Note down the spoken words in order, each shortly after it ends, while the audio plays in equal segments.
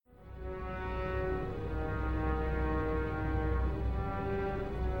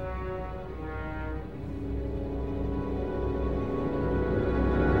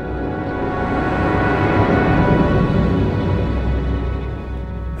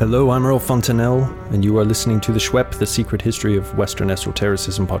Hello, I'm Earl Fontanelle, and you are listening to the Schwepp, the Secret History of Western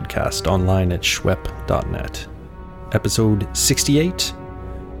Esotericism podcast, online at schwepp.net. Episode 68,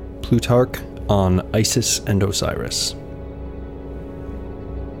 Plutarch on Isis and Osiris.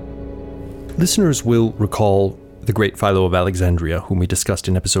 Listeners will recall the great Philo of Alexandria, whom we discussed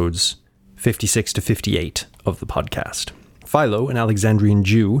in episodes 56 to 58 of the podcast. Philo, an Alexandrian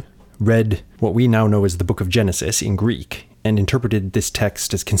Jew, read what we now know as the Book of Genesis in Greek, and interpreted this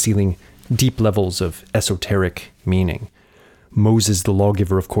text as concealing deep levels of esoteric meaning. Moses, the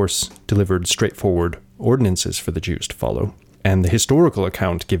lawgiver, of course, delivered straightforward ordinances for the Jews to follow, and the historical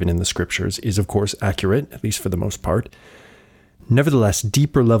account given in the scriptures is, of course, accurate, at least for the most part. Nevertheless,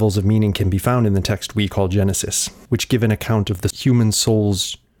 deeper levels of meaning can be found in the text we call Genesis, which give an account of the human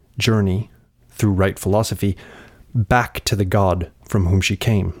soul's journey through right philosophy back to the God from whom she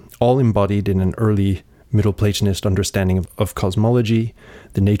came, all embodied in an early Middle Platonist understanding of cosmology,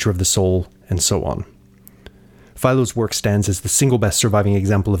 the nature of the soul, and so on. Philo's work stands as the single best surviving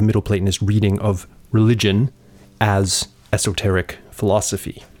example of Middle Platonist reading of religion as esoteric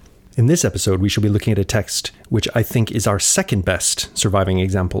philosophy. In this episode, we shall be looking at a text which I think is our second best surviving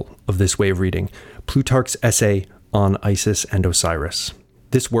example of this way of reading, Plutarch's essay on Isis and Osiris.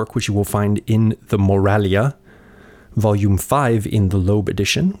 This work, which you will find in the Moralia, Volume 5 in the Loeb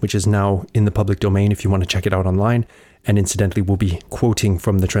edition, which is now in the public domain if you want to check it out online, and incidentally we'll be quoting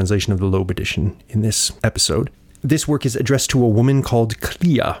from the translation of the Loeb edition in this episode. This work is addressed to a woman called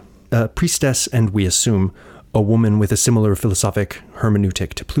Clea, a priestess and, we assume, a woman with a similar philosophic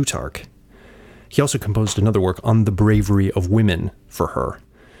hermeneutic to Plutarch. He also composed another work on the bravery of women for her.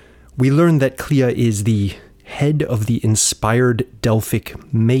 We learn that Clea is the head of the inspired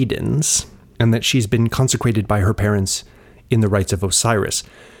Delphic maidens, and that she's been consecrated by her parents in the rites of Osiris.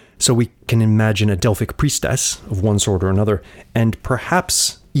 So we can imagine a Delphic priestess of one sort or another, and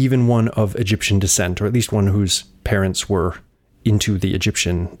perhaps even one of Egyptian descent, or at least one whose parents were into the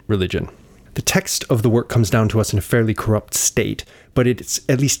Egyptian religion. The text of the work comes down to us in a fairly corrupt state, but it's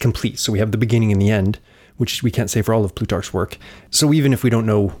at least complete. So we have the beginning and the end, which we can't say for all of Plutarch's work. So even if we don't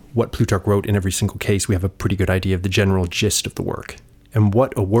know what Plutarch wrote in every single case, we have a pretty good idea of the general gist of the work. And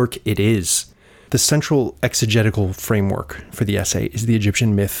what a work it is. The central exegetical framework for the essay is the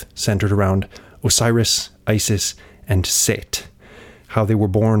Egyptian myth centered around Osiris, Isis, and Set. How they were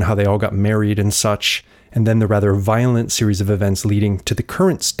born, how they all got married and such, and then the rather violent series of events leading to the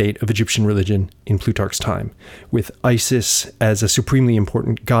current state of Egyptian religion in Plutarch's time, with Isis as a supremely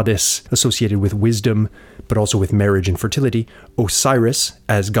important goddess associated with wisdom, but also with marriage and fertility, Osiris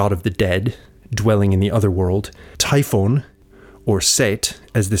as god of the dead, dwelling in the other world, Typhon, or Set,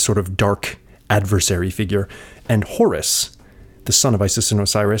 as this sort of dark adversary figure, and Horus, the son of Isis and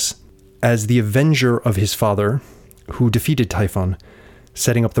Osiris, as the avenger of his father, who defeated Typhon,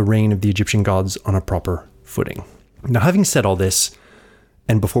 setting up the reign of the Egyptian gods on a proper footing. Now, having said all this,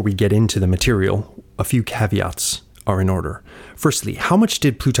 and before we get into the material, a few caveats are in order. Firstly, how much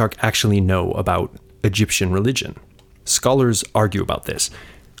did Plutarch actually know about Egyptian religion? Scholars argue about this.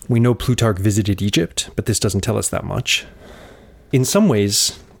 We know Plutarch visited Egypt, but this doesn't tell us that much. In some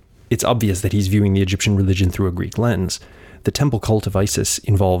ways, it's obvious that he's viewing the Egyptian religion through a Greek lens. The temple cult of Isis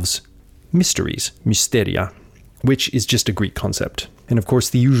involves mysteries, mysteria, which is just a Greek concept. And of course,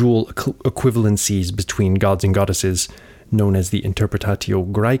 the usual equivalencies between gods and goddesses, known as the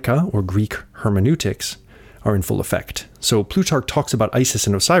Interpretatio Graeca, or Greek hermeneutics, are in full effect. So Plutarch talks about Isis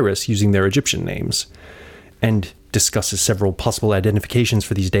and Osiris using their Egyptian names, and discusses several possible identifications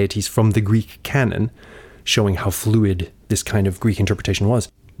for these deities from the Greek canon, showing how fluid this kind of Greek interpretation was.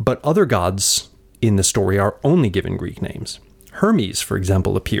 But other gods in the story are only given Greek names. Hermes, for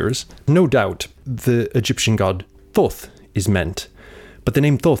example, appears. No doubt the Egyptian god Thoth is meant, but the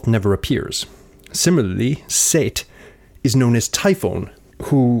name Thoth never appears. Similarly, Set is known as Typhon,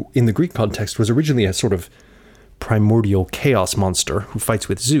 who in the Greek context was originally a sort of primordial chaos monster who fights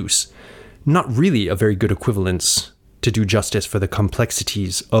with Zeus. Not really a very good equivalence to do justice for the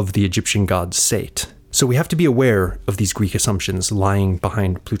complexities of the Egyptian god Set. So we have to be aware of these Greek assumptions lying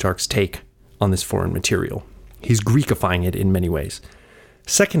behind Plutarch's take on this foreign material. He's Greekifying it in many ways.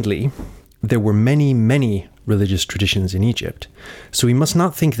 Secondly, there were many, many religious traditions in Egypt, so we must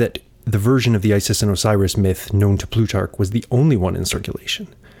not think that the version of the Isis and Osiris myth known to Plutarch was the only one in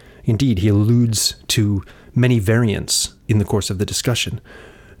circulation. Indeed, he alludes to many variants in the course of the discussion,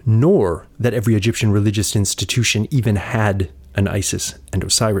 nor that every Egyptian religious institution even had an Isis and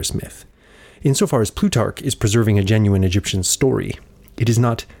Osiris myth. Insofar as Plutarch is preserving a genuine Egyptian story, it is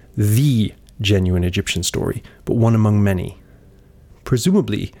not the genuine Egyptian story, but one among many.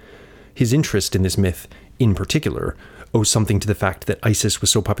 Presumably, his interest in this myth, in particular, owes something to the fact that Isis was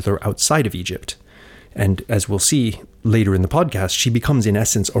so popular outside of Egypt. And as we'll see later in the podcast, she becomes in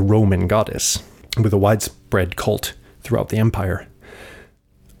essence a Roman goddess with a widespread cult throughout the empire.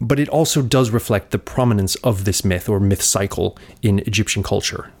 But it also does reflect the prominence of this myth or myth cycle in Egyptian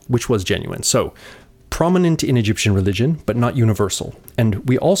culture, which was genuine. So, prominent in Egyptian religion, but not universal. And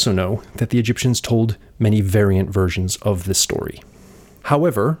we also know that the Egyptians told many variant versions of this story.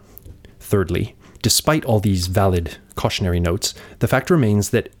 However, thirdly, despite all these valid cautionary notes, the fact remains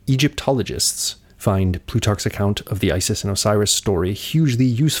that Egyptologists find Plutarch's account of the Isis and Osiris story hugely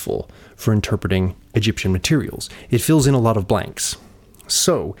useful for interpreting Egyptian materials. It fills in a lot of blanks.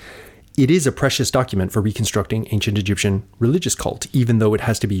 So, it is a precious document for reconstructing ancient Egyptian religious cult, even though it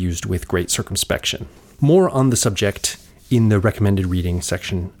has to be used with great circumspection. More on the subject in the recommended reading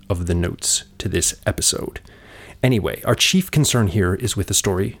section of the notes to this episode. Anyway, our chief concern here is with the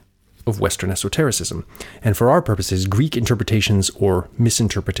story of Western esotericism, and for our purposes, Greek interpretations or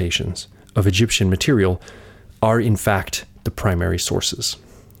misinterpretations of Egyptian material are in fact the primary sources.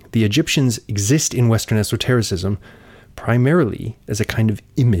 The Egyptians exist in Western esotericism primarily as a kind of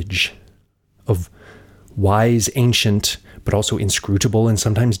image of wise, ancient, but also inscrutable and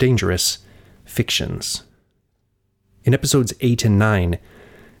sometimes dangerous fictions. In episodes 8 and 9,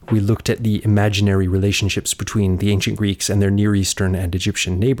 we looked at the imaginary relationships between the ancient Greeks and their Near Eastern and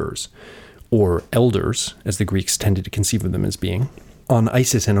Egyptian neighbors, or elders, as the Greeks tended to conceive of them as being. On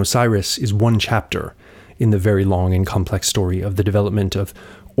Isis and Osiris is one chapter in the very long and complex story of the development of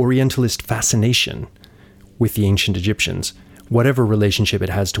Orientalist fascination with the ancient Egyptians, whatever relationship it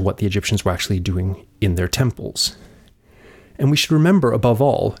has to what the Egyptians were actually doing in their temples. And we should remember, above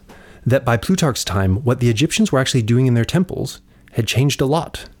all, that by Plutarch's time, what the Egyptians were actually doing in their temples had changed a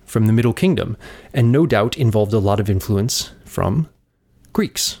lot from the Middle Kingdom, and no doubt involved a lot of influence from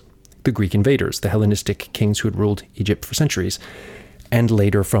Greeks, the Greek invaders, the Hellenistic kings who had ruled Egypt for centuries, and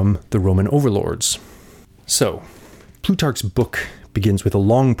later from the Roman overlords. So, Plutarch's book begins with a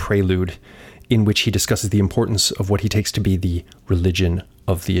long prelude in which he discusses the importance of what he takes to be the religion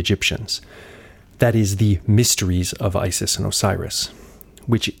of the Egyptians. That is, the mysteries of Isis and Osiris,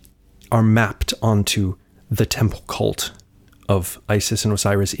 which are mapped onto the temple cult of Isis and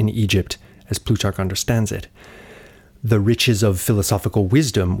Osiris in Egypt, as Plutarch understands it. The riches of philosophical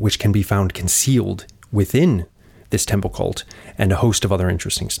wisdom, which can be found concealed within this temple cult, and a host of other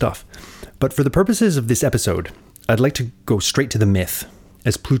interesting stuff. But for the purposes of this episode, I'd like to go straight to the myth,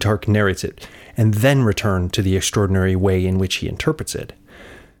 as Plutarch narrates it, and then return to the extraordinary way in which he interprets it.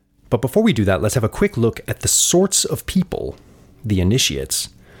 But before we do that, let's have a quick look at the sorts of people, the initiates,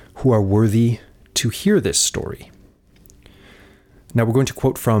 who are worthy to hear this story. Now we're going to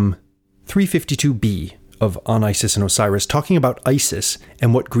quote from 352b of On Isis and Osiris, talking about Isis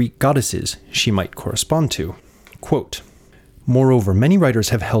and what Greek goddesses she might correspond to. Quote, "Moreover, many writers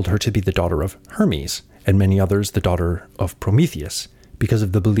have held her to be the daughter of Hermes, and many others the daughter of Prometheus, because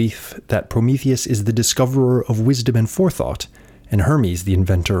of the belief that Prometheus is the discoverer of wisdom and forethought, and Hermes the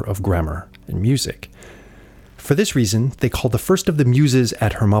inventor of grammar and music. For this reason, they call the first of the muses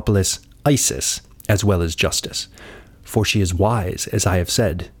at Hermopolis Isis, as well as Justice. For she is wise, as I have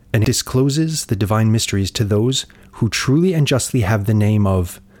said, and discloses the divine mysteries to those who truly and justly have the name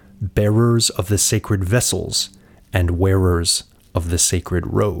of bearers of the sacred vessels and wearers of the sacred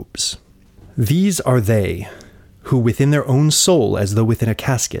robes. These are they who within their own soul, as though within a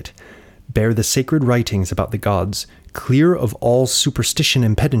casket, bear the sacred writings about the gods, clear of all superstition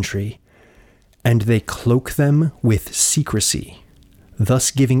and pedantry, and they cloak them with secrecy, thus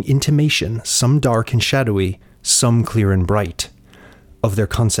giving intimation, some dark and shadowy, some clear and bright, of their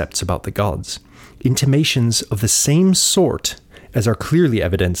concepts about the gods, intimations of the same sort as are clearly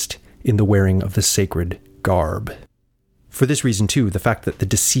evidenced in the wearing of the sacred garb. For this reason, too, the fact that the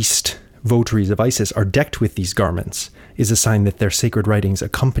deceased votaries of Isis are decked with these garments is a sign that their sacred writings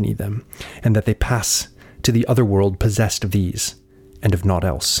accompany them, and that they pass to the other world possessed of these, and of naught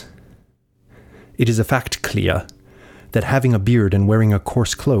else. It is a fact, Clea, that having a beard and wearing a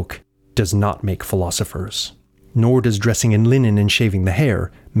coarse cloak does not make philosophers, nor does dressing in linen and shaving the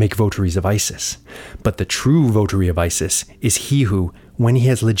hair make votaries of Isis. But the true votary of Isis is he who, when he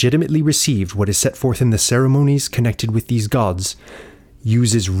has legitimately received what is set forth in the ceremonies connected with these gods,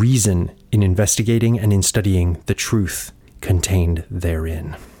 uses reason in investigating and in studying the truth contained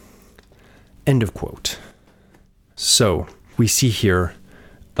therein." End of quote. So, we see here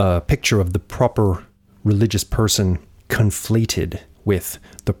a picture of the proper religious person conflated with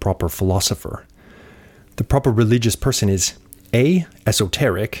the proper philosopher. The proper religious person is A,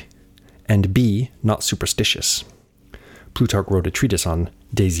 esoteric, and B, not superstitious. Plutarch wrote a treatise on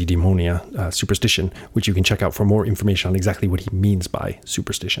Desidimonia, superstition, which you can check out for more information on exactly what he means by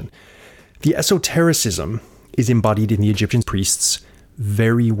superstition. The esotericism is embodied in the Egyptian priests'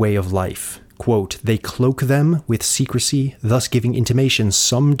 very way of life. Quote, they cloak them with secrecy, thus giving intimations,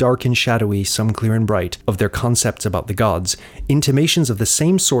 some dark and shadowy, some clear and bright, of their concepts about the gods, intimations of the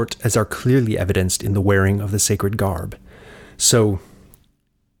same sort as are clearly evidenced in the wearing of the sacred garb. So,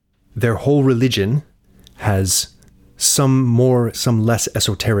 their whole religion has some more, some less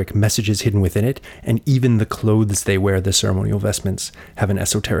esoteric messages hidden within it, and even the clothes they wear, the ceremonial vestments, have an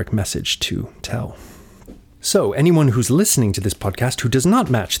esoteric message to tell. So, anyone who's listening to this podcast who does not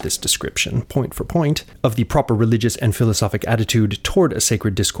match this description, point for point, of the proper religious and philosophic attitude toward a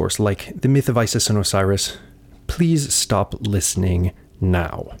sacred discourse like the myth of Isis and Osiris, please stop listening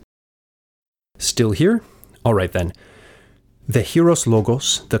now. Still here? All right then. The Hieros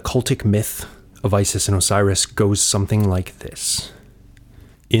Logos, the cultic myth of Isis and Osiris, goes something like this.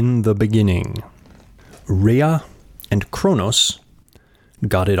 In the beginning, Rhea and Kronos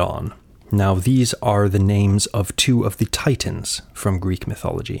got it on. Now, these are the names of two of the Titans from Greek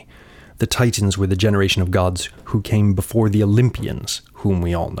mythology. The Titans were the generation of gods who came before the Olympians, whom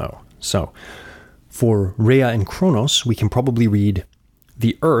we all know. So, for Rhea and Kronos, we can probably read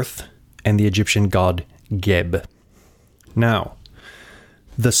the earth and the Egyptian god Geb. Now,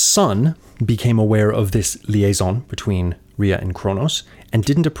 the sun became aware of this liaison between Rhea and Kronos and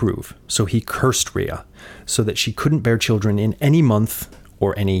didn't approve, so he cursed Rhea so that she couldn't bear children in any month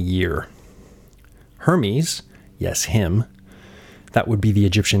or any year. Hermes, yes, him, that would be the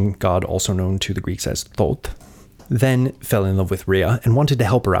Egyptian god also known to the Greeks as Thoth, then fell in love with Rhea and wanted to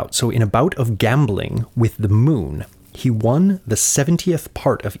help her out. So in a bout of gambling with the moon, he won the 70th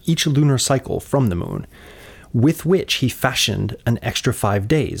part of each lunar cycle from the moon, with which he fashioned an extra 5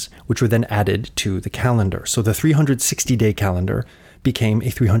 days, which were then added to the calendar. So the 360-day calendar became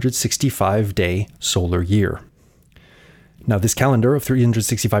a 365-day solar year. Now, this calendar of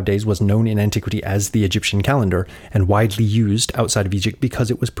 365 days was known in antiquity as the Egyptian calendar and widely used outside of Egypt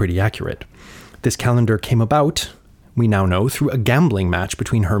because it was pretty accurate. This calendar came about, we now know, through a gambling match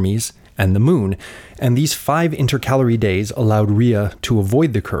between Hermes and the moon, and these 5 intercalary days allowed Rhea to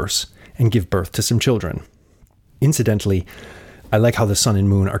avoid the curse and give birth to some children. Incidentally, I like how the sun and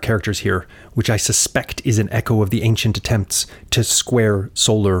moon are characters here, which I suspect is an echo of the ancient attempts to square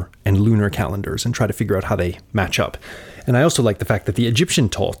solar and lunar calendars and try to figure out how they match up. And I also like the fact that the Egyptian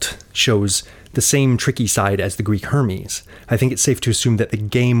Thoth shows the same tricky side as the Greek Hermes. I think it's safe to assume that the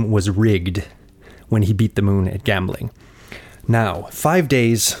game was rigged when he beat the moon at gambling. Now, 5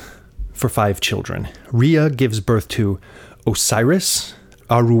 days for 5 children. Rhea gives birth to Osiris,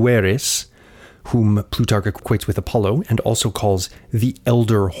 Arueris, whom Plutarch equates with Apollo and also calls the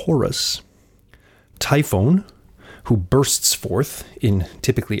Elder Horus. Typhon, who bursts forth in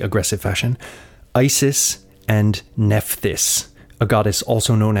typically aggressive fashion. Isis and Nephthys, a goddess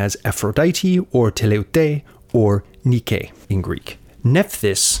also known as Aphrodite or Teleute or Nike in Greek.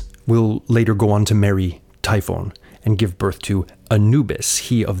 Nephthys will later go on to marry Typhon and give birth to Anubis,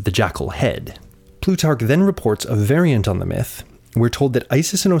 he of the jackal head. Plutarch then reports a variant on the myth. We're told that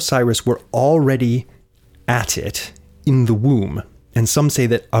Isis and Osiris were already at it in the womb, and some say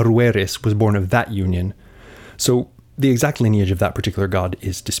that Arueris was born of that union. So the exact lineage of that particular god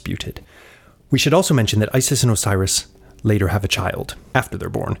is disputed. We should also mention that Isis and Osiris later have a child after they're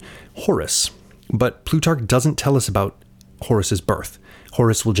born, Horus. But Plutarch doesn't tell us about Horus's birth.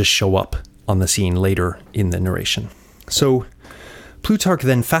 Horus will just show up on the scene later in the narration. So Plutarch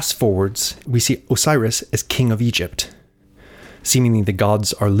then fast forwards. We see Osiris as king of Egypt. Seemingly the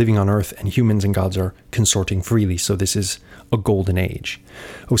gods are living on earth and humans and gods are consorting freely, so this is a golden age.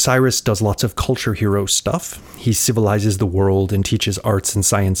 Osiris does lots of culture hero stuff. He civilizes the world and teaches arts and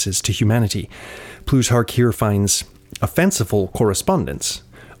sciences to humanity. Plutarch here finds a fanciful correspondence.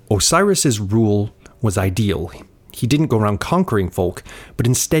 Osiris's rule was ideal. He didn't go around conquering folk, but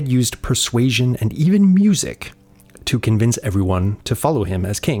instead used persuasion and even music to convince everyone to follow him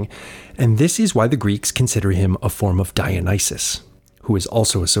as king. And this is why the Greeks consider him a form of Dionysus, who is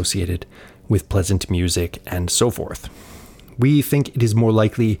also associated with pleasant music and so forth. We think it is more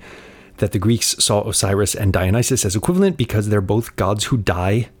likely that the Greeks saw Osiris and Dionysus as equivalent because they're both gods who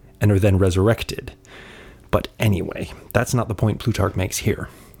die and are then resurrected. But anyway, that's not the point Plutarch makes here.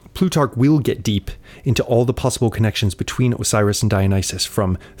 Plutarch will get deep into all the possible connections between Osiris and Dionysus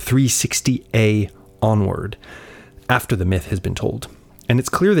from 360a onward, after the myth has been told. And it's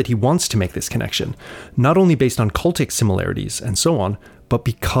clear that he wants to make this connection, not only based on cultic similarities and so on, but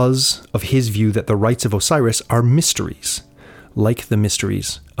because of his view that the rites of Osiris are mysteries, like the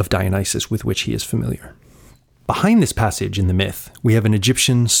mysteries of Dionysus with which he is familiar. Behind this passage in the myth, we have an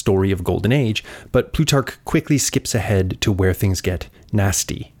Egyptian story of Golden Age, but Plutarch quickly skips ahead to where things get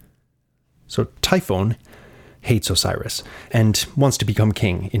nasty. So Typhon hates Osiris and wants to become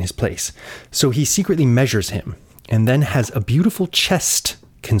king in his place. So he secretly measures him and then has a beautiful chest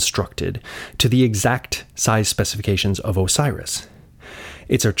constructed to the exact size specifications of Osiris.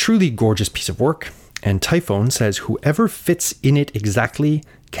 It's a truly gorgeous piece of work, and Typhon says whoever fits in it exactly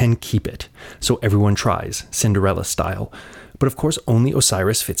can keep it. So everyone tries, Cinderella style. But of course, only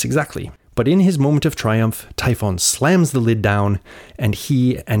Osiris fits exactly. But in his moment of triumph, Typhon slams the lid down, and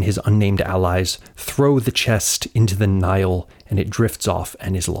he and his unnamed allies throw the chest into the Nile, and it drifts off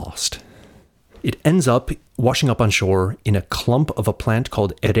and is lost. It ends up washing up on shore in a clump of a plant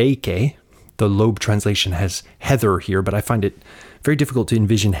called ereike. The Loeb translation has heather here, but I find it very difficult to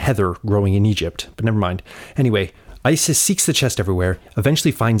envision heather growing in Egypt, but never mind. Anyway, Isis seeks the chest everywhere,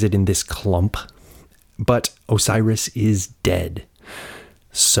 eventually finds it in this clump, but Osiris is dead.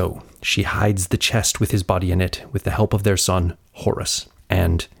 So she hides the chest with his body in it with the help of their son, Horus,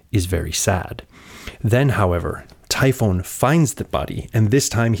 and is very sad. Then, however, Typhon finds the body, and this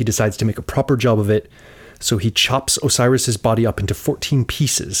time he decides to make a proper job of it, so he chops Osiris's body up into 14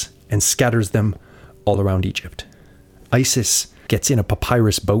 pieces and scatters them all around Egypt. Isis gets in a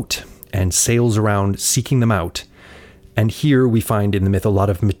papyrus boat and sails around seeking them out. And here we find in the myth a lot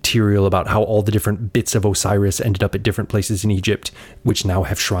of material about how all the different bits of Osiris ended up at different places in Egypt, which now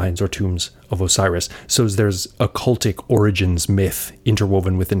have shrines or tombs of Osiris. So there's a cultic origins myth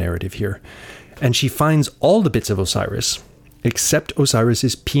interwoven with the narrative here. And she finds all the bits of Osiris, except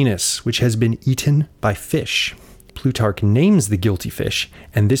Osiris's penis, which has been eaten by fish. Plutarch names the guilty fish,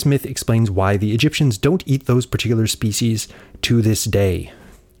 and this myth explains why the Egyptians don't eat those particular species to this day.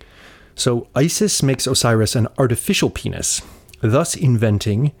 So Isis makes Osiris an artificial penis, thus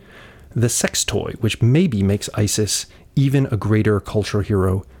inventing the sex toy, which maybe makes Isis even a greater cultural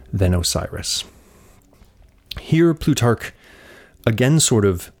hero than Osiris. Here, Plutarch again sort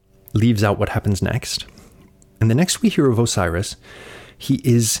of leaves out what happens next. And the next we hear of Osiris, he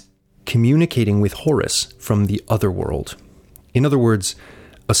is communicating with Horus from the other world. In other words,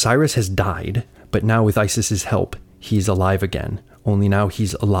 Osiris has died, but now with Isis's help, he's alive again. Only now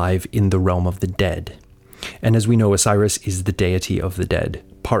he's alive in the realm of the dead. And as we know, Osiris is the deity of the dead,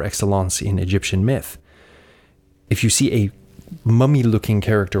 par excellence in Egyptian myth. If you see a mummy-looking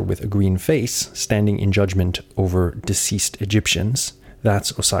character with a green face standing in judgment over deceased Egyptians, that's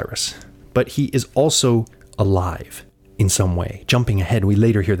Osiris. But he is also alive in some way. Jumping ahead, we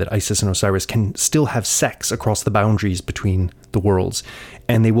later hear that Isis and Osiris can still have sex across the boundaries between the worlds,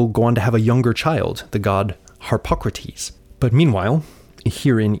 and they will go on to have a younger child, the god Harpocrates. But meanwhile,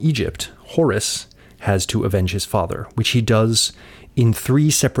 here in Egypt, Horus has to avenge his father, which he does in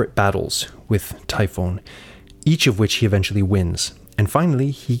 3 separate battles with Typhon, each of which he eventually wins. And finally,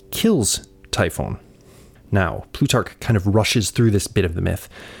 he kills Typhon. Now, Plutarch kind of rushes through this bit of the myth,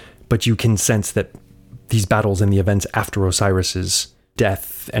 but you can sense that these battles and the events after Osiris's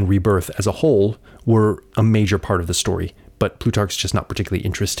death and rebirth as a whole were a major part of the story, but Plutarch's just not particularly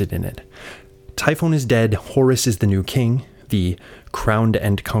interested in it. Typhon is dead, Horus is the new king, the crowned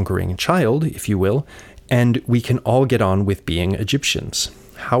and conquering child, if you will, and we can all get on with being Egyptians.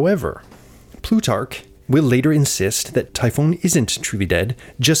 However, Plutarch will later insist that Typhon isn't truly dead,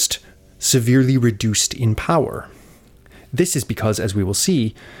 just severely reduced in power. This is because, as we will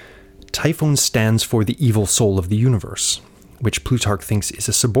see, Typhon stands for the evil soul of the universe, which Plutarch thinks is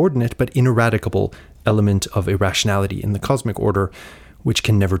a subordinate but ineradicable element of irrationality in the cosmic order, which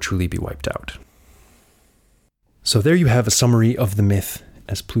can never truly be wiped out. So there you have a summary of the myth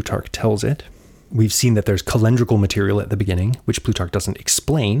as Plutarch tells it. We've seen that there's calendrical material at the beginning, which Plutarch doesn't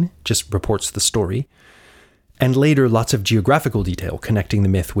explain, just reports the story. And later, lots of geographical detail connecting the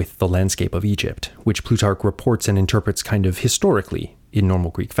myth with the landscape of Egypt, which Plutarch reports and interprets kind of historically in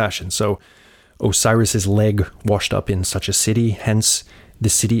normal Greek fashion. So Osiris's leg washed up in such a city, hence the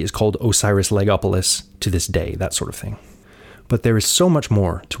city is called Osiris Legopolis to this day, that sort of thing. But there is so much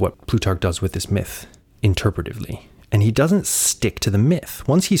more to what Plutarch does with this myth, interpretively. And he doesn't stick to the myth.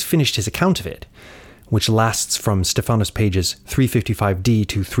 Once he's finished his account of it, which lasts from Stephanus pages 355d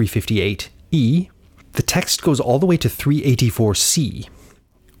to 358e, the text goes all the way to 384c,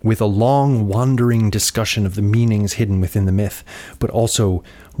 with a long, wandering discussion of the meanings hidden within the myth, but also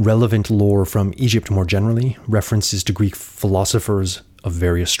relevant lore from Egypt more generally, references to Greek philosophers of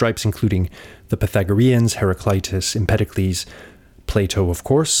various stripes, including the Pythagoreans, Heraclitus, Empedocles, Plato, of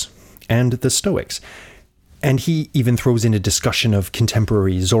course, and the Stoics. And he even throws in a discussion of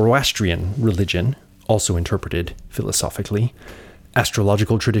contemporary Zoroastrian religion, also interpreted philosophically,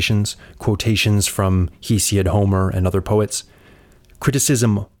 astrological traditions, quotations from Hesiod, Homer, and other poets,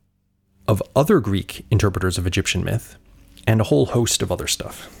 criticism of other Greek interpreters of Egyptian myth, and a whole host of other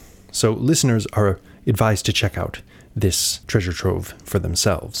stuff. So listeners are advised to check out this treasure trove for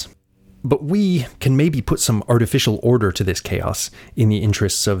themselves. But we can maybe put some artificial order to this chaos in the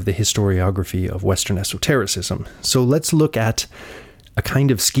interests of the historiography of Western esotericism. So let's look at a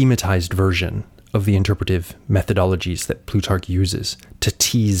kind of schematized version of the interpretive methodologies that Plutarch uses to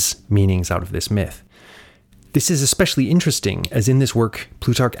tease meanings out of this myth. This is especially interesting, as in this work,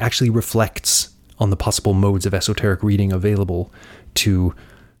 Plutarch actually reflects on the possible modes of esoteric reading available to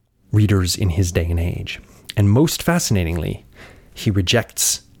readers in his day and age. And most fascinatingly, he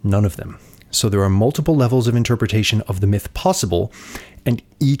rejects none of them. So there are multiple levels of interpretation of the myth possible, and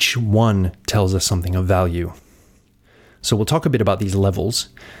each one tells us something of value. So we'll talk a bit about these levels,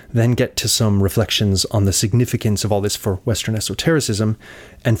 then get to some reflections on the significance of all this for Western esotericism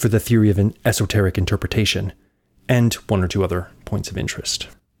and for the theory of an esoteric interpretation, and one or two other points of interest.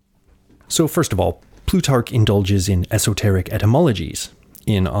 So first of all, Plutarch indulges in esoteric etymologies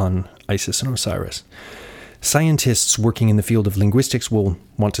on Isis and Osiris. Scientists working in the field of linguistics will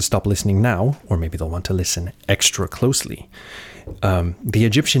want to stop listening now, or maybe they'll want to listen extra closely. The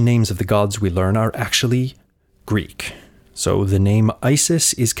Egyptian names of the gods we learn are actually Greek. So the name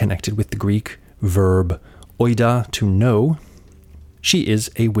Isis is connected with the Greek verb oida, to know. She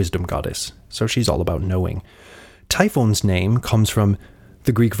is a wisdom goddess, so she's all about knowing. Typhon's name comes from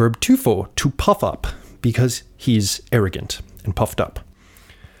the Greek verb tupho, to puff up, because he's arrogant and puffed up.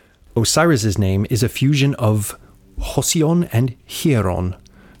 Osiris's name is a fusion of Hosion and Hieron,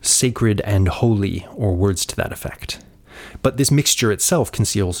 sacred and holy, or words to that effect. But this mixture itself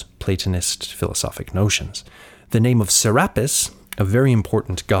conceals Platonist philosophic notions. The name of Serapis, a very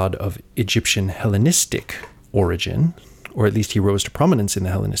important god of Egyptian Hellenistic origin, or at least he rose to prominence in the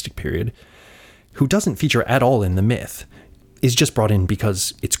Hellenistic period, who doesn't feature at all in the myth, is just brought in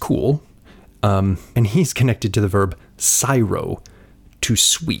because it's cool, and he's connected to the verb syro, to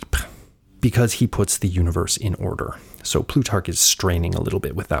sweep, because he puts the universe in order. So Plutarch is straining a little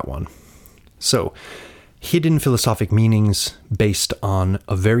bit with that one. So, hidden philosophic meanings based on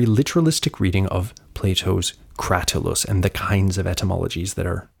a very literalistic reading of Plato's Cratylus and the kinds of etymologies that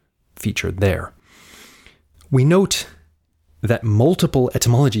are featured there. We note that multiple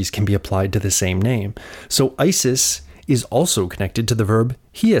etymologies can be applied to the same name. So Isis is also connected to the verb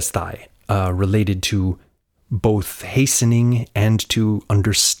hiesthai, related to both hastening and to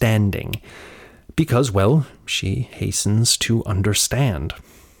understanding, because, well, she hastens to understand.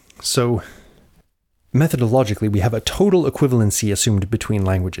 So, methodologically, we have a total equivalency assumed between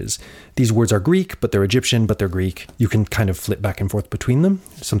languages. These words are Greek, but they're Egyptian, but they're Greek. You can kind of flip back and forth between them.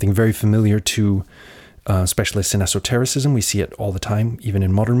 Something very familiar to specialists in esotericism. We see it all the time, even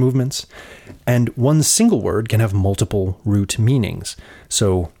in modern movements. And one single word can have multiple root meanings.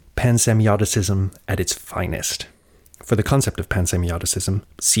 So, pansemioticism at its finest. For the concept of pansemioticism,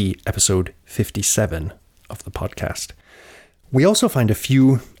 see episode 57 of the podcast. We also find a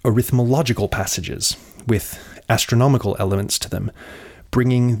few arithmological passages with astronomical elements to them,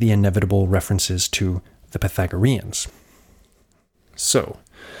 bringing the inevitable references to the Pythagoreans. So,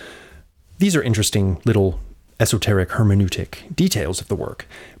 these are interesting little esoteric hermeneutic details of the work.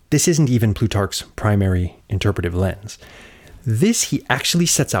 This isn't even Plutarch's primary interpretive lens. This he actually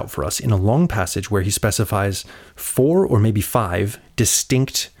sets out for us in a long passage where he specifies 4 or maybe 5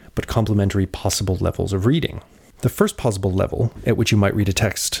 distinct but complementary possible levels of reading. The first possible level at which you might read a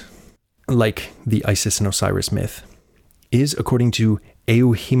text, like the Isis and Osiris myth, is according to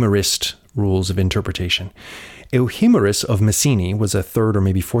Euhemerist rules of interpretation. Euhemerus of Messene was a 3rd or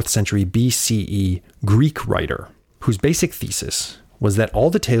maybe 4th century BCE Greek writer whose basic thesis was that all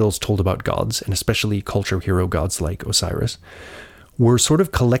the tales told about gods, and especially culture hero gods like Osiris, were sort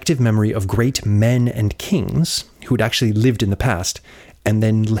of collective memory of great men and kings who'd actually lived in the past and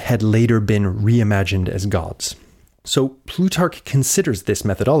then had later been reimagined as gods. So Plutarch considers this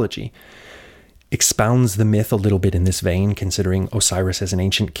methodology, expounds the myth a little bit in this vein, considering Osiris as an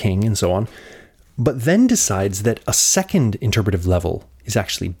ancient king and so on, but then decides that a second interpretive level is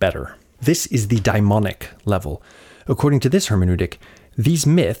actually better. This is the daimonic level. According to this hermeneutic, these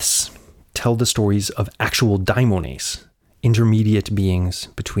myths tell the stories of actual daimones, intermediate beings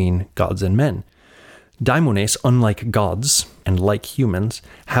between gods and men. Daimones, unlike gods and like humans,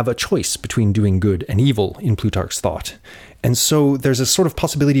 have a choice between doing good and evil in Plutarch's thought. And so there's a sort of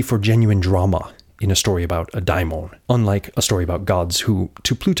possibility for genuine drama in a story about a daimon, unlike a story about gods who,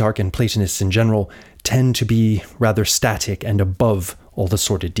 to Plutarch and Platonists in general, tend to be rather static and above all the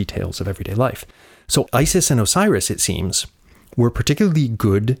sordid details of everyday life. So Isis and Osiris, it seems, were particularly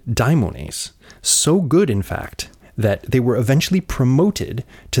good daimones. So good, in fact, that they were eventually promoted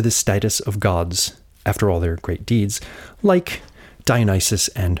to the status of gods after all their great deeds, like Dionysus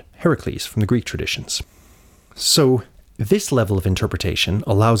and Heracles from the Greek traditions. So this level of interpretation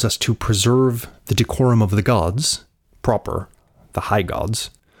allows us to preserve the decorum of the gods, proper, the high gods,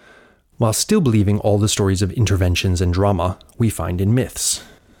 while still believing all the stories of interventions and drama we find in myths.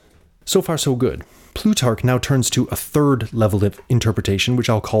 So far, so good. Plutarch now turns to a third level of interpretation, which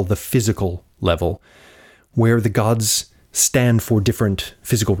I'll call the physical level, where the gods stand for different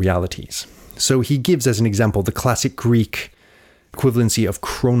physical realities. So he gives as an example the classic Greek equivalency of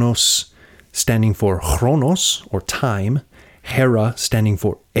Chronos standing for chronos, or time, Hera standing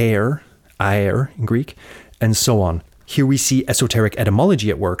for air, aer in Greek, and so on. Here we see esoteric etymology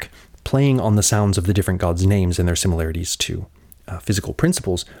at work, playing on the sounds of the different gods' names and their similarities to physical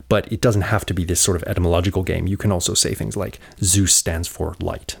principles, but it doesn't have to be this sort of etymological game. You can also say things like Zeus stands for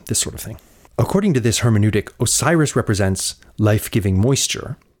light, this sort of thing. According to this hermeneutic, Osiris represents life-giving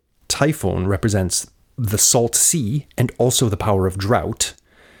moisture, Typhon represents the salt sea and also the power of drought.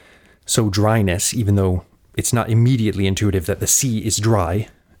 So dryness, even though it's not immediately intuitive that the sea is dry,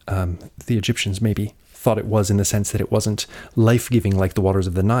 the Egyptians maybe thought it was in the sense that it wasn't life-giving like the waters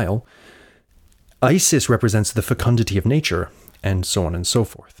of the Nile. Isis represents the fecundity of nature, and so on and so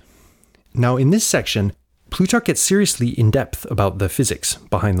forth. Now, in this section, Plutarch gets seriously in-depth about the physics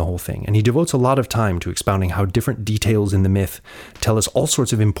behind the whole thing, and he devotes a lot of time to expounding how different details in the myth tell us all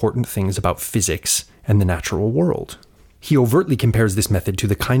sorts of important things about physics and the natural world. He overtly compares this method to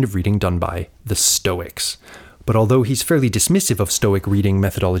the kind of reading done by the Stoics. But although he's fairly dismissive of Stoic reading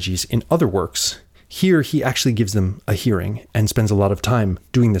methodologies in other works, here he actually gives them a hearing and spends a lot of time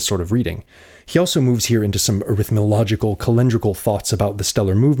doing this sort of reading. He also moves here into some arithmological, calendrical thoughts about the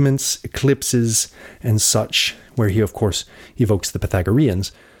stellar movements, eclipses, and such, where he, of course, evokes the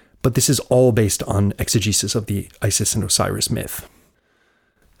Pythagoreans. But this is all based on exegesis of the Isis and Osiris myth.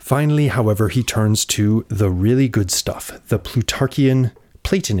 Finally, however, he turns to the really good stuff, the Plutarchian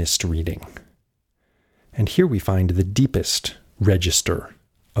Platonist reading. And here we find the deepest register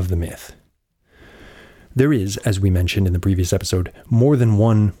of the myth. There is, as we mentioned in the previous episode, more than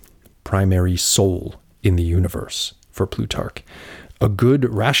one primary soul in the universe for Plutarch. A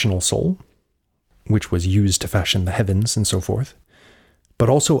good rational soul, which was used to fashion the heavens and so forth, but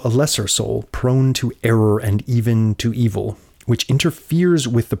also a lesser soul prone to error and even to evil, which interferes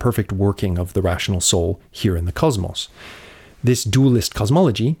with the perfect working of the rational soul here in the cosmos. This dualist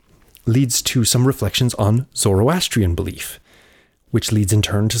cosmology leads to some reflections on Zoroastrian belief, which leads in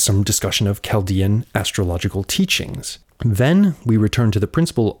turn to some discussion of Chaldean astrological teachings. Then we return to the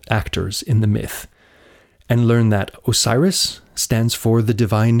principal actors in the myth and learn that Osiris stands for the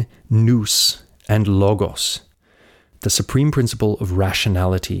divine nous and logos, the supreme principle of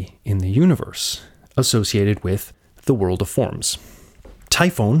rationality in the universe, associated with the world of forms.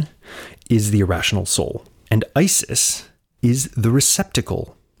 Typhon is the irrational soul, and Isis is the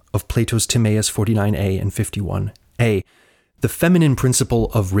receptacle of Plato's Timaeus 49a and 51a, the feminine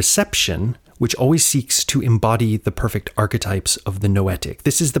principle of reception, which always seeks to embody the perfect archetypes of the noetic.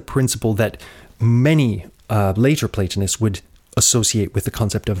 This is the principle that many later Platonists would associate with the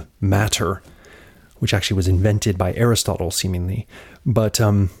concept of matter, which actually was invented by Aristotle, seemingly. But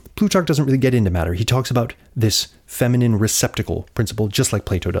Plutarch doesn't really get into matter. He talks about this feminine receptacle principle, just like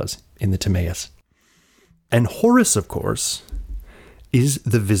Plato does in the Timaeus. And Horus, of course, is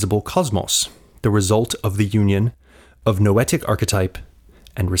the visible cosmos, the result of the union of noetic archetype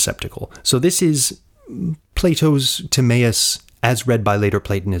and receptacle. So this is Plato's Timaeus as read by later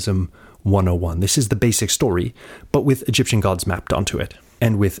Platonism 101. This is the basic story, but with Egyptian gods mapped onto it,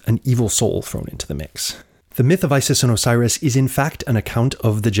 and with an evil soul thrown into the mix. The myth of Isis and Osiris is in fact an account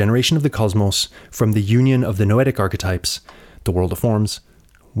of the generation of the cosmos from the union of the noetic archetypes, the world of forms,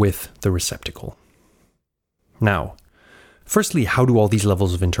 with the receptacle. Now, firstly, how do all these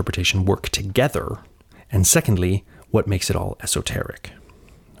levels of interpretation work together? And secondly, what makes it all esoteric?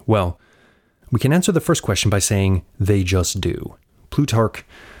 Well, we can answer the first question by saying they just do. Plutarch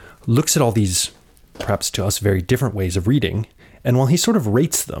looks at all these, perhaps to us, very different ways of reading, and while he sort of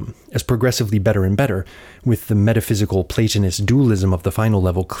rates them as progressively better and better, with the metaphysical Platonist dualism of the final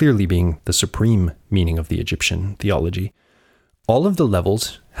level clearly being the supreme meaning of the Egyptian theology, all of the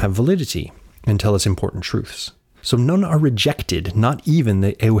levels have validity and tell us important truths. So none are rejected, not even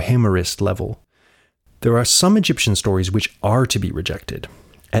the euhemerist level. There are some Egyptian stories which are to be rejected.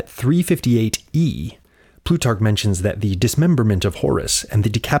 At 358e, Plutarch mentions that the dismemberment of Horus and the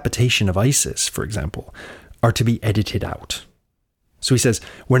decapitation of Isis, for example, are to be edited out. So he says,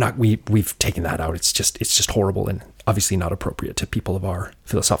 we've taken that out. It's just horrible and obviously not appropriate to people of our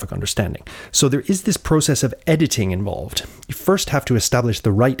philosophic understanding. So there is this process of editing involved. You first have to establish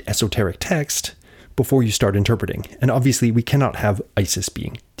the right esoteric text before you start interpreting. And obviously we cannot have Isis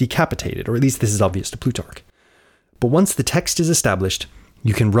being decapitated, or at least this is obvious to Plutarch. But once the text is established,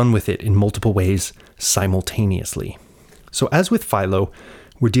 you can run with it in multiple ways simultaneously. So as with Philo,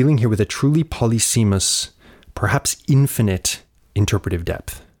 we're dealing here with a truly polysemous, perhaps infinite interpretive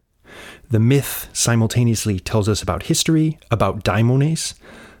depth. The myth simultaneously tells us about history, about daimones,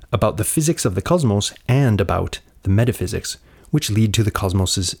 about the physics of the cosmos, and about the metaphysics, which lead to the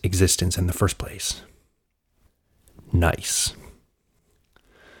cosmos' existence in the first place. Nice.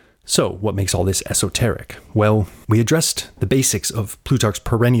 So, what makes all this esoteric? Well, we addressed the basics of Plutarch's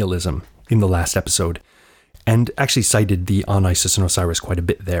perennialism in the last episode, and actually cited the On Isis and Osiris quite a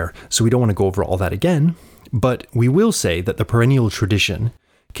bit there, so we don't want to go over all that again, but we will say that the perennial tradition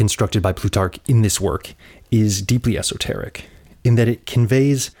constructed by Plutarch in this work is deeply esoteric, in that it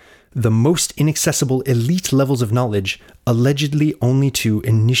conveys the most inaccessible elite levels of knowledge allegedly only to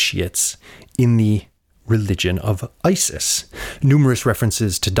initiates in the religion of Isis. Numerous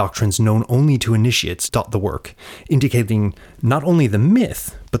references to doctrines known only to initiates dot the work, indicating not only the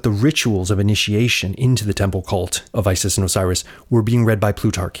myth, but the rituals of initiation into the temple cult of Isis and Osiris were being read by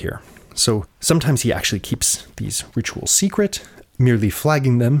Plutarch here. So sometimes he actually keeps these rituals secret, merely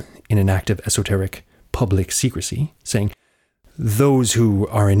flagging them in an act of esoteric public secrecy, saying, those who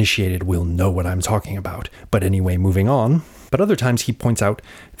are initiated will know what I'm talking about. But anyway, moving on. But other times he points out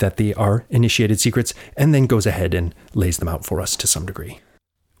that they are initiated secrets and then goes ahead and lays them out for us to some degree.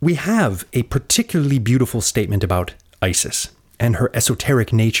 We have a particularly beautiful statement about Isis and her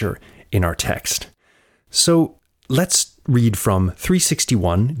esoteric nature in our text. So let's read from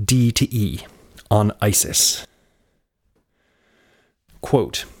 361 D to E on Isis.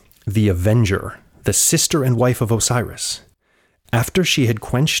 Quote, "The Avenger, the sister and wife of Osiris, after she had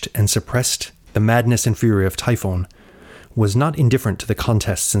quenched and suppressed the madness and fury of Typhon, was not indifferent to the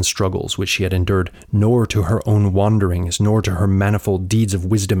contests and struggles which she had endured, nor to her own wanderings, nor to her manifold deeds of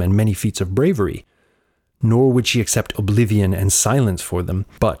wisdom and many feats of bravery, nor would she accept oblivion and silence for them,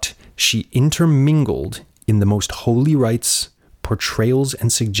 but she intermingled in the most holy rites, portrayals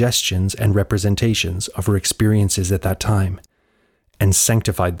and suggestions and representations of her experiences at that time, and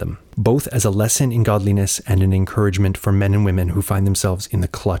sanctified them, both as a lesson in godliness and an encouragement for men and women who find themselves in the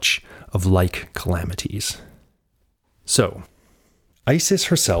clutch of like calamities." So, Isis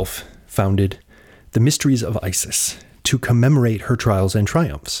herself founded the Mysteries of Isis to commemorate her trials and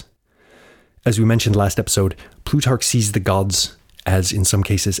triumphs. As we mentioned last episode, Plutarch sees the gods as, in some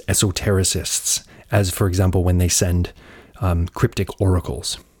cases, esotericists, as, for example, when they send cryptic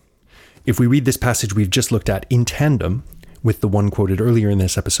oracles. If we read this passage we've just looked at in tandem with the one quoted earlier in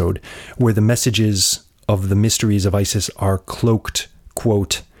this episode, where the messages of the Mysteries of Isis are cloaked,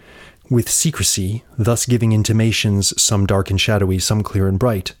 quote, "with secrecy, thus giving intimations, some dark and shadowy, some clear and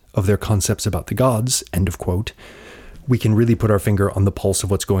bright, of their concepts about the gods," end of quote, we can really put our finger on the pulse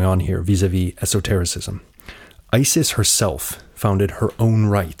of what's going on here vis-a-vis esotericism. Isis herself founded her own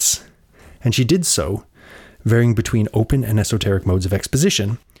rites, and she did so, varying between open and esoteric modes of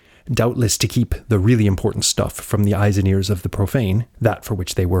exposition, doubtless to keep the really important stuff from the eyes and ears of the profane, that for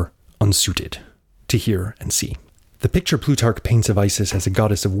which they were unsuited to hear and see. The picture Plutarch paints of Isis as a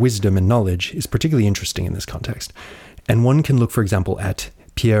goddess of wisdom and knowledge is particularly interesting in this context, and one can look, for example, at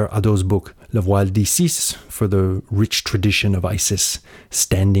Pierre Hadot's book Le Voile d'Isis for the rich tradition of Isis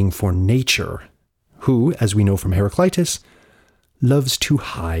standing for nature, who, as we know from Heraclitus, loves to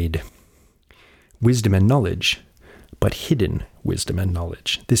hide wisdom and knowledge, but hidden wisdom and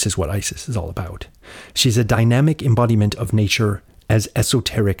knowledge. This is what Isis is all about. She's a dynamic embodiment of nature as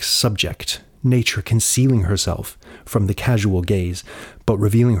esoteric subject, nature concealing herself from the casual gaze, but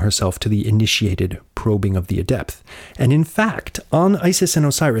revealing herself to the initiated probing of the adept. And in fact, On Isis and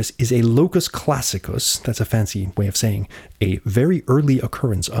Osiris is a locus classicus, that's a fancy way of saying a very early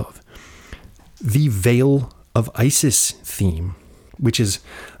occurrence of the Veil of Isis theme, which is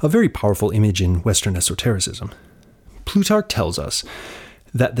a very powerful image in Western esotericism. Plutarch tells us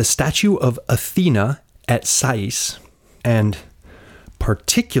that the statue of Athena at Sais, and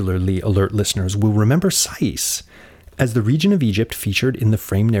particularly alert listeners will remember Sais as the region of Egypt featured in the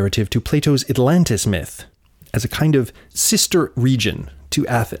frame narrative to Plato's Atlantis myth, as a kind of sister region to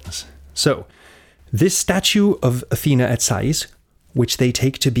Athens. So, this statue of Athena at Sais, which they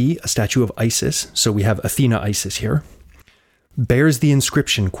take to be a statue of Isis, so we have Athena Isis here, bears the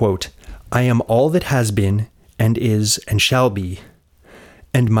inscription, quote, "I am all that has been, and is, and shall be,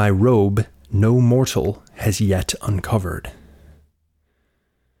 and my robe no mortal has yet uncovered."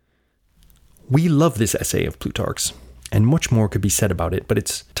 We love this essay of Plutarch's, and much more could be said about it, but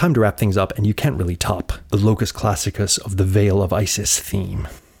it's time to wrap things up, and you can't really top the locus classicus of the Veil of Isis theme.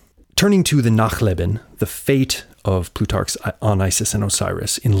 Turning to the Nachleben, the fate of Plutarch's On Isis and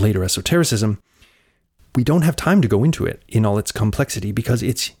Osiris in later esotericism, we don't have time to go into it in all its complexity because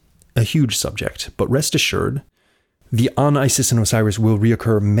it's a huge subject, but rest assured, the On Isis and Osiris will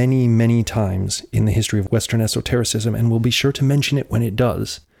reoccur many, many times in the history of Western esotericism, and we'll be sure to mention it when it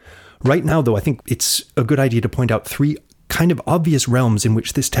does. Right now, though, I think it's a good idea to point out three kind of obvious realms in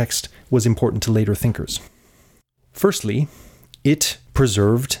which this text was important to later thinkers. Firstly, it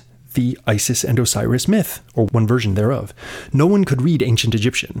preserved the Isis and Osiris myth, or one version thereof. No one could read ancient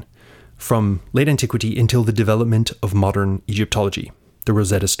Egyptian from late antiquity until the development of modern Egyptology, the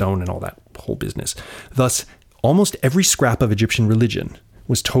Rosetta Stone and all that whole business. Thus, almost every scrap of Egyptian religion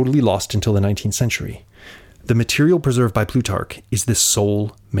was totally lost until the 19th century. The material preserved by Plutarch is the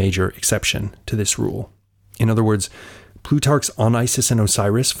sole major exception to this rule. In other words, Plutarch's On Isis and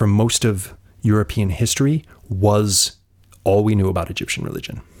Osiris for most of European history was all we knew about Egyptian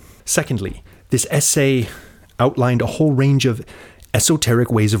religion. Secondly, this essay outlined a whole range of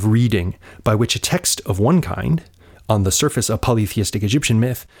esoteric ways of reading by which a text of one kind, on the surface a polytheistic Egyptian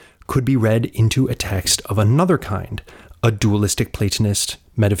myth, could be read into a text of another kind, a dualistic Platonist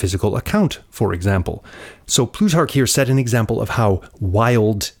metaphysical account, for example. So Plutarch here set an example of how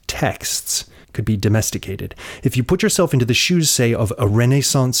wild texts could be domesticated. If you put yourself into the shoes, say, of a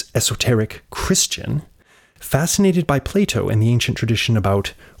Renaissance esoteric Christian, fascinated by Plato and the ancient tradition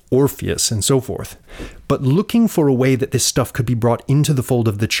about Orpheus and so forth, but looking for a way that this stuff could be brought into the fold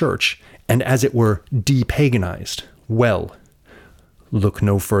of the church and, as it were, depaganized, well, look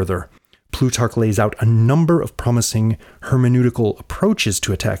no further. Plutarch lays out a number of promising hermeneutical approaches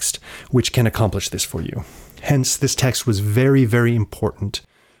to a text which can accomplish this for you. Hence, this text was very, very important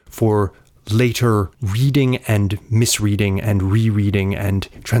for later reading and misreading and rereading and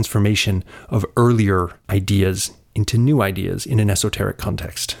transformation of earlier ideas into new ideas in an esoteric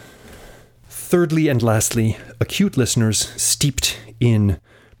context. Thirdly and lastly, acute listeners steeped in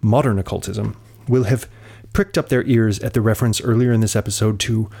modern occultism will have pricked up their ears at the reference earlier in this episode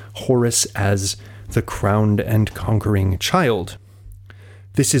to Horus as the crowned and conquering child.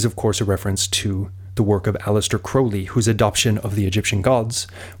 This is, of course, a reference to the work of Aleister Crowley, whose adoption of the Egyptian gods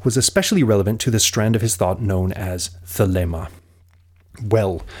was especially relevant to the strand of his thought known as Thelema.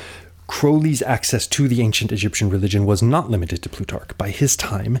 Well, Crowley's access to the ancient Egyptian religion was not limited to Plutarch. By his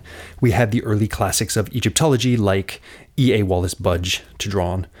time, we had the early classics of Egyptology like E.A. Wallace Budge to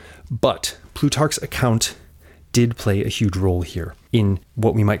draw on, but Plutarch's account did play a huge role here in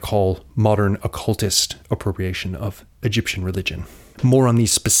what we might call modern occultist appropriation of Egyptian religion. More on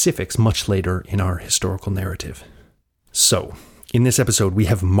these specifics much later in our historical narrative. So, in this episode, we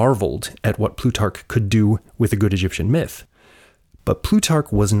have marveled at what Plutarch could do with a good Egyptian myth. But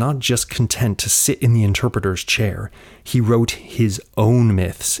Plutarch was not just content to sit in the interpreter's chair. He wrote his own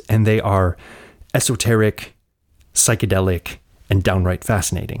myths, and they are esoteric, psychedelic, and downright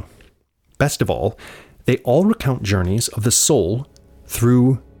fascinating. Best of all, they all recount journeys of the soul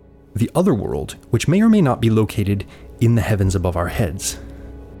through the other world, which may or may not be located in the heavens above our heads.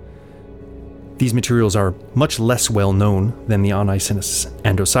 These materials are much less well known than the On Isis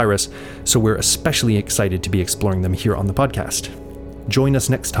and Osiris, so we're especially excited to be exploring them here on the podcast. Join us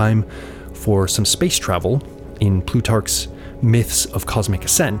next time for some space travel in Plutarch's Myths of Cosmic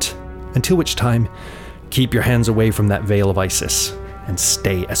Ascent, until which time, keep your hands away from that Veil of Isis and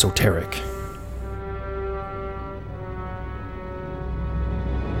stay esoteric.